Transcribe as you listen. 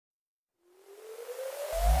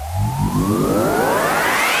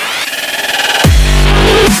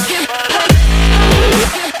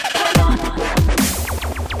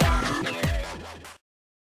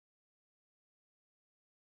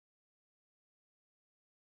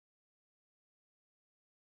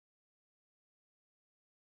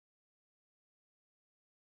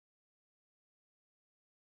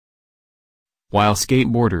While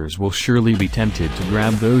skateboarders will surely be tempted to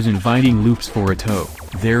grab those inviting loops for a tow,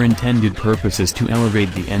 their intended purpose is to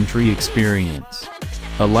elevate the entry experience.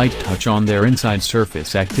 A light touch on their inside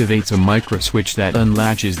surface activates a microswitch that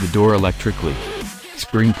unlatches the door electrically.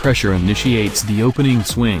 Spring pressure initiates the opening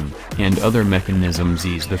swing, and other mechanisms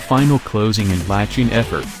ease the final closing and latching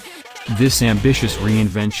effort. This ambitious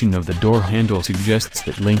reinvention of the door handle suggests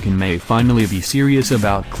that Lincoln may finally be serious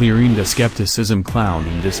about clearing the skepticism cloud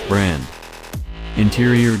in this brand.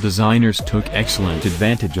 Interior designers took excellent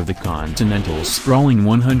advantage of the Continental's sprawling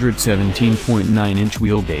 117.9-inch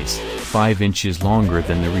wheelbase, 5 inches longer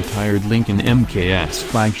than the retired Lincoln MKS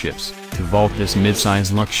flagships, to vault this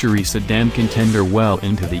midsize luxury sedan contender well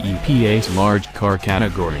into the EPA's large car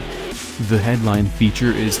category. The headline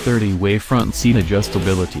feature is 30-way front seat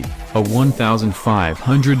adjustability, a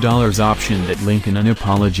 $1,500 option that Lincoln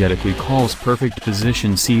unapologetically calls perfect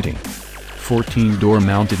position seating. 14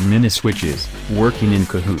 door-mounted mini-switches, working in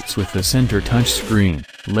cahoots with the center touchscreen,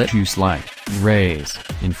 let you slide, raise,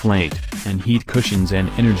 inflate, and heat cushions and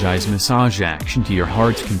energize massage action to your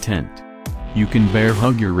heart's content. You can bear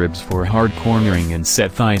hug your ribs for hard cornering and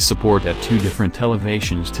set thigh support at 2 different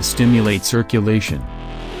elevations to stimulate circulation.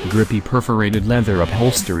 Grippy perforated leather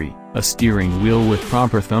upholstery, a steering wheel with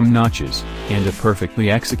proper thumb notches, and a perfectly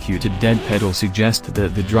executed dead pedal suggest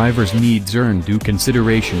that the driver's needs earn due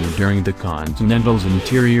consideration during the Continental's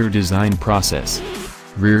interior design process.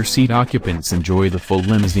 Rear seat occupants enjoy the full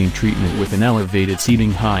limousine treatment with an elevated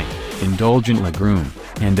seating height, indulgent legroom,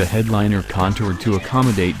 and a headliner contoured to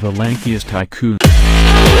accommodate the lankiest tycoon.